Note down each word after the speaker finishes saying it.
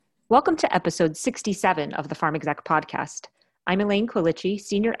Welcome to episode 67 of the PharmExec podcast. I'm Elaine Quilici,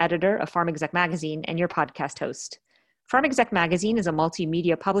 senior editor of PharmExec magazine and your podcast host. PharmExec magazine is a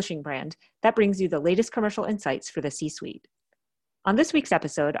multimedia publishing brand that brings you the latest commercial insights for the C-suite. On this week's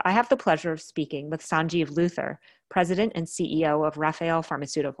episode, I have the pleasure of speaking with Sanjeev Luthar, president and CEO of Rafael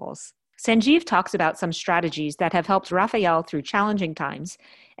Pharmaceuticals. Sanjeev talks about some strategies that have helped Rafael through challenging times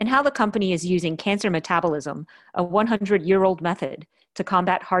and how the company is using cancer metabolism, a 100-year-old method, to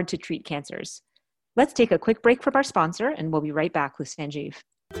combat hard-to-treat cancers. Let's take a quick break from our sponsor, and we'll be right back with Sanjeev.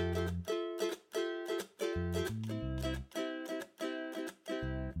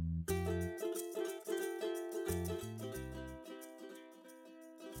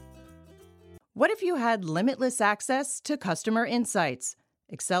 What if you had limitless access to customer insights,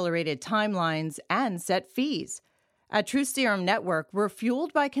 accelerated timelines, and set fees? At TruSerum Network, we're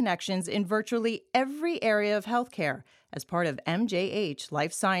fueled by connections in virtually every area of healthcare as part of MJH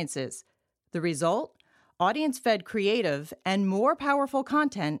Life Sciences. The result? Audience-fed creative and more powerful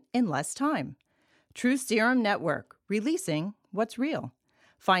content in less time. TruSerum Network, releasing what's real.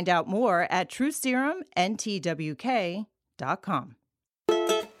 Find out more at TruSerumNTWK.com.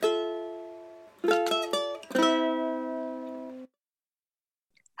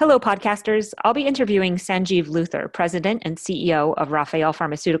 Hello, podcasters. I'll be interviewing Sanjeev Luthar, president and CEO of Rafael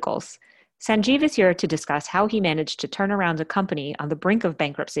Pharmaceuticals. Sanjeev is here to discuss how he managed to turn around a company on the brink of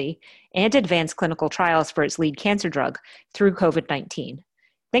bankruptcy and advance clinical trials for its lead cancer drug through COVID-19.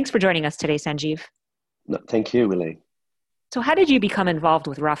 Thanks for joining us today, Sanjeev. No, thank you, Elaine. So how did you become involved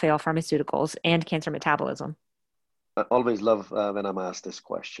with Rafael Pharmaceuticals and cancer metabolism? I always love when I'm asked this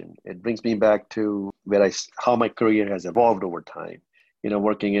question. It brings me back to how my career has evolved over time.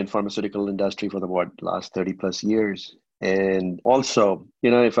 Working in pharmaceutical industry for the last 30 plus years. And also,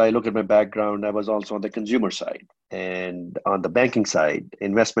 if I look at my background, I was also on the consumer side and on the banking side,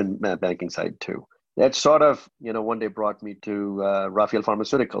 investment banking side too. That sort of, one day brought me to Rafael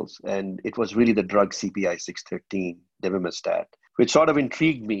Pharmaceuticals. And it was really the drug CPI 613, devimistat, which sort of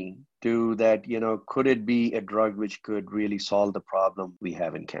intrigued me to that, could it be a drug which could really solve the problem we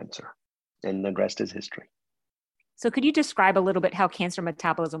have in cancer? And the rest is history. So could you describe a little bit how cancer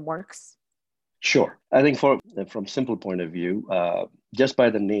metabolism works? Sure. I think from simple point of view, just by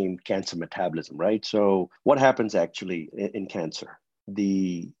the name cancer metabolism, right? So what happens actually in cancer?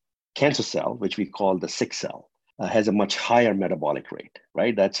 The cancer cell, which we call the sick cell, has a much higher metabolic rate,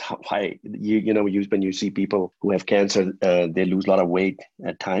 right? That's why when you see people who have cancer, they lose a lot of weight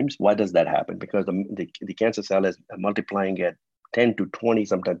at times. Why does that happen? Because the cancer cell is multiplying at 10 to 20,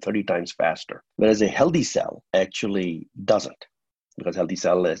 sometimes 30 times faster. Whereas a healthy cell actually doesn't, because healthy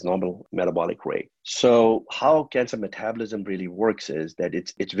cell has normal metabolic rate. So how cancer metabolism really works is that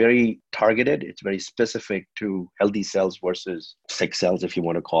it's very targeted, it's very specific to healthy cells versus sick cells, if you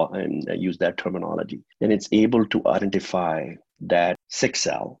want to call and use that terminology. And it's able to identify that sick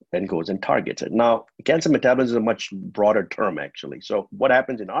cell and goes and targets it. Now, cancer metabolism is a much broader term, actually. So what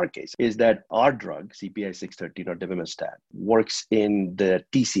happens in our case is that our drug, CPI 613 or devimistat, works in the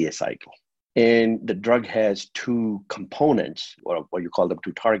TCA cycle. And the drug has two components, or what you call them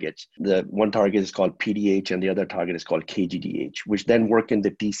two targets. The one target is called PDH and the other target is called KGDH, which then work in the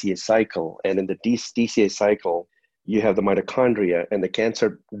TCA cycle. And in the TCA cycle, you have the mitochondria, and the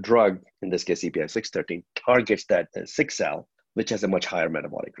cancer drug, in this case CPI 613, targets that sick cell, which has a much higher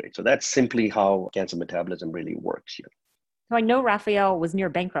metabolic rate. So that's simply how cancer metabolism really works here. So I know Rafael was near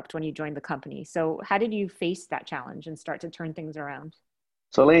bankrupt when you joined the company. So how did you face that challenge and start to turn things around?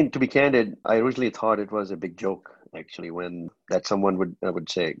 So Elaine, to be candid, I originally thought it was a big joke, actually, when that someone would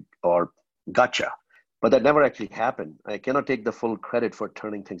say, or gotcha. But that never actually happened. I cannot take the full credit for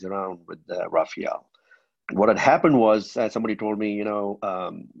turning things around with Rafael. What had happened was somebody told me,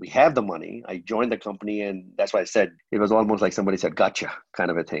 we have the money. I joined the company, and that's why I said it was almost like somebody said, gotcha,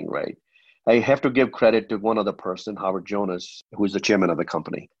 kind of a thing, right? I have to give credit to one other person, Howard Jonas, who is the chairman of the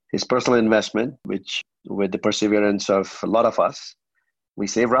company. His personal investment, which with the perseverance of a lot of us, we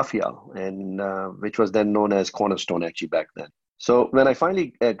saved Rafael, and which was then known as Cornerstone actually back then. So when I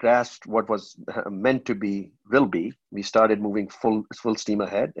finally grasped what was meant to be, will be, we started moving full steam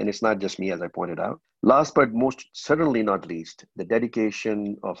ahead. And it's not just me, as I pointed out. Last but most certainly not least, the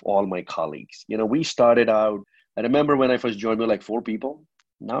dedication of all my colleagues. We started out, I remember when I first joined, we were like 4 people.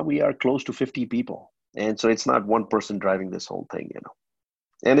 Now we are close to 50 people. And so it's not one person driving this whole thing,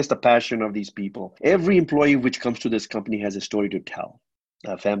 And it's the passion of these people. Every employee which comes to this company has a story to tell.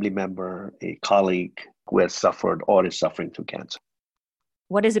 A family member, a colleague who has suffered or is suffering through cancer.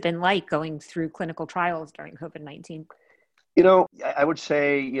 What has it been like going through clinical trials during COVID-19? I would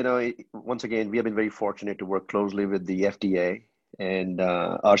say, once again, we have been very fortunate to work closely with the FDA and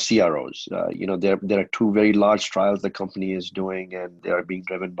our CROs. There are two very large trials the company is doing, and they are being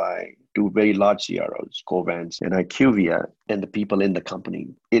driven by two very large CROs, Covance and IQVIA, and the people in the company.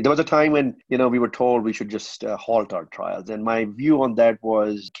 There was a time when we were told we should just halt our trials, and my view on that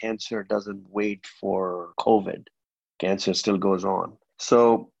was cancer doesn't wait for COVID. Cancer still goes on.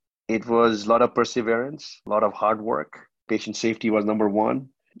 So it was a lot of perseverance, a lot of hard work. Patient safety was number one.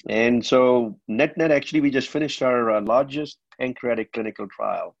 And so net, actually, we just finished our largest pancreatic clinical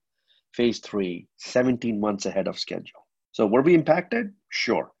trial, phase 3, 17 months ahead of schedule. So were we impacted?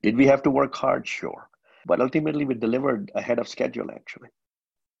 Sure. Did we have to work hard? Sure. But ultimately, we delivered ahead of schedule, actually.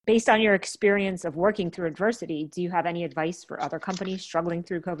 Based on your experience of working through adversity, do you have any advice for other companies struggling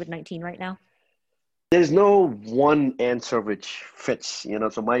through COVID-19 right now? There's no one answer which fits,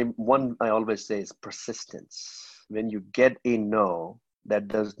 so my one I always say is persistence. When you get a no, that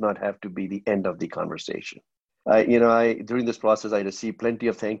does not have to be the end of the conversation. During this process, I received plenty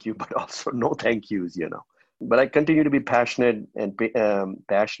of thank you, but also no thank yous, But I continue to be passionate and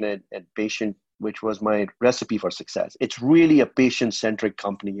patient, which was my recipe for success. It's really a patient-centric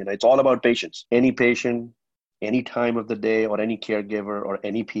company. It's all about patients. Any patient, any time of the day, or any caregiver or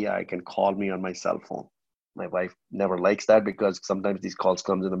any PI can call me on my cell phone. My wife never likes that because sometimes these calls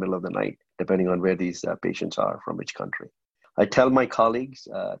come in the middle of the night, depending on where these patients are from which country. I tell my colleagues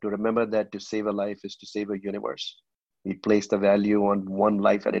to remember that to save a life is to save a universe. We place the value on one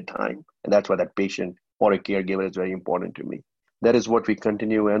life at a time, and that's why that patient or a caregiver is very important to me. That is what we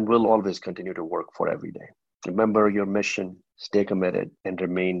continue and will always continue to work for every day. Remember your mission, stay committed, and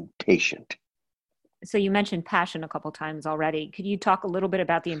remain patient. So you mentioned passion a couple times already. Could you talk a little bit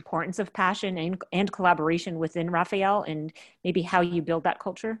about the importance of passion and collaboration within Rafael and maybe how you build that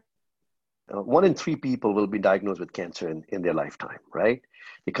culture? 1 in 3 people will be diagnosed with cancer in their lifetime, right?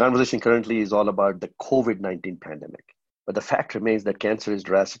 The conversation currently is all about the COVID-19 pandemic. But the fact remains that cancer is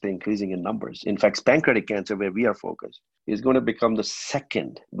drastically increasing in numbers. In fact, pancreatic cancer, where we are focused, is going to become the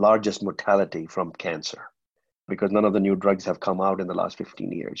second largest mortality from cancer because none of the new drugs have come out in the last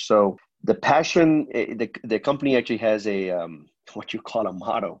 15 years. So the passion, the company actually has what you call a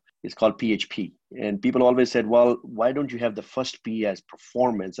motto. It's called PHP. And people always said, well, why don't you have the first P as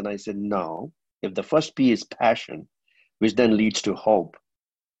performance? And I said, no, if the first P is passion, which then leads to hope,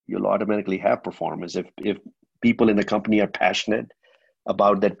 you'll automatically have performance. If people in the company are passionate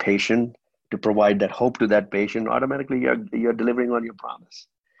about that patient to provide that hope to that patient, automatically you're delivering on your promise.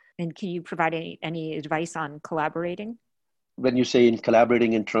 And can you provide any advice on collaborating? When you say in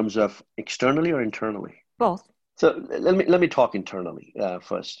collaborating in terms of externally or internally? Both. So let me talk internally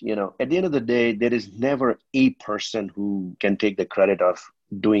first. At the end of the day, there is never a person who can take the credit of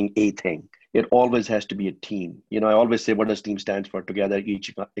doing a thing. It always has to be a team. I always say, what does team stand for? Together,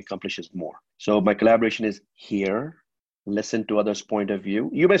 each accomplishes more. So my collaboration is here. Listen to others' point of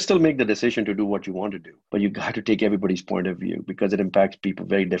view. You may still make the decision to do what you want to do, but you got to take everybody's point of view because it impacts people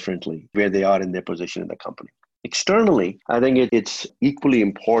very differently where they are in their position in the company. Externally, I think it's equally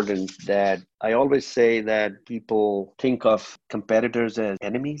important that I always say that people think of competitors as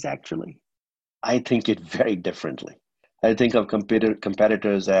enemies, actually. I think it very differently. I think of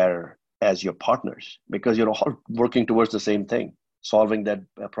competitors as your partners because you're all working towards the same thing, solving that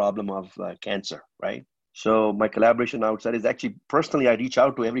problem of cancer, right? So my collaboration outside is actually, personally, I reach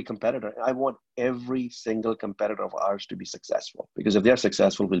out to every competitor. I want every single competitor of ours to be successful because if they're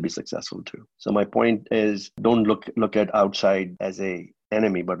successful, we'll be successful too. So my point is don't look at outside as a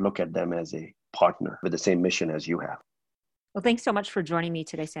enemy, but look at them as a partner with the same mission as you have. Well, thanks so much for joining me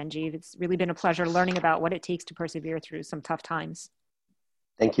today, Sanjeev. It's really been a pleasure learning about what it takes to persevere through some tough times.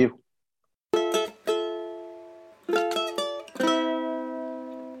 Thank you.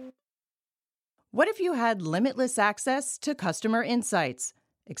 What if you had limitless access to customer insights,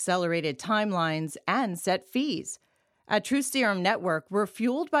 accelerated timelines, and set fees? At TruSerum Network, we're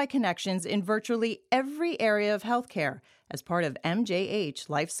fueled by connections in virtually every area of healthcare as part of MJH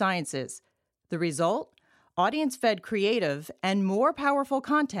Life Sciences. The result? Audience-fed creative and more powerful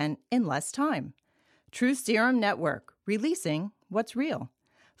content in less time. TruSerum Network, releasing what's real.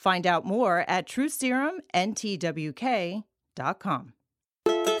 Find out more at TruSerumNTWK.com.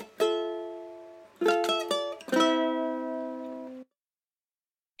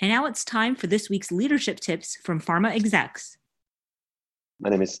 And now it's time for this week's leadership tips from Pharma Execs.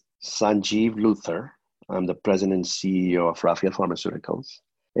 My name is Sanjeev Luther. I'm the president and CEO of Rafael Pharmaceuticals.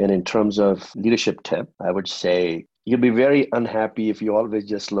 And in terms of leadership tip, I would say you'll be very unhappy if you always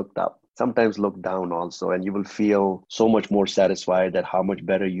just looked up. Sometimes look down also, and you will feel so much more satisfied at how much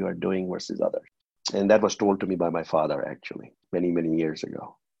better you are doing versus others. And that was told to me by my father, actually, many, many years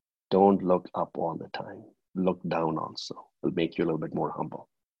ago. Don't look up all the time. looked down on. So it'll make you a little bit more humble.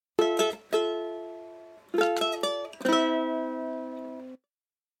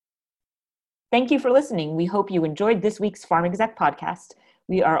 Thank you for listening. We hope you enjoyed this week's Farm Exec podcast.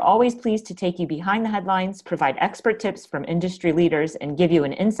 We are always pleased to take you behind the headlines, provide expert tips from industry leaders, and give you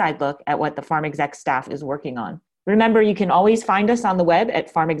an inside look at what the Farm Exec staff is working on. Remember, you can always find us on the web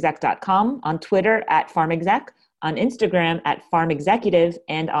at farmexec.com, on Twitter at farmexec, on Instagram at farmexecutive,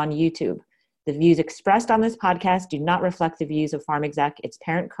 and on YouTube. The views expressed on this podcast do not reflect the views of Farm Exec, its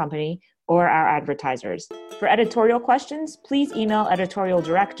parent company, or our advertisers. For editorial questions, please email editorial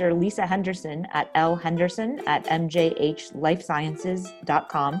director Lisa Henderson at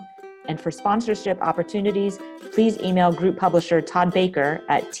lhenderson@mjhlifesciences.com. And for sponsorship opportunities, please email group publisher Todd Baker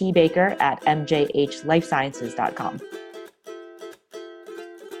at tbaker@mjhlifesciences.com.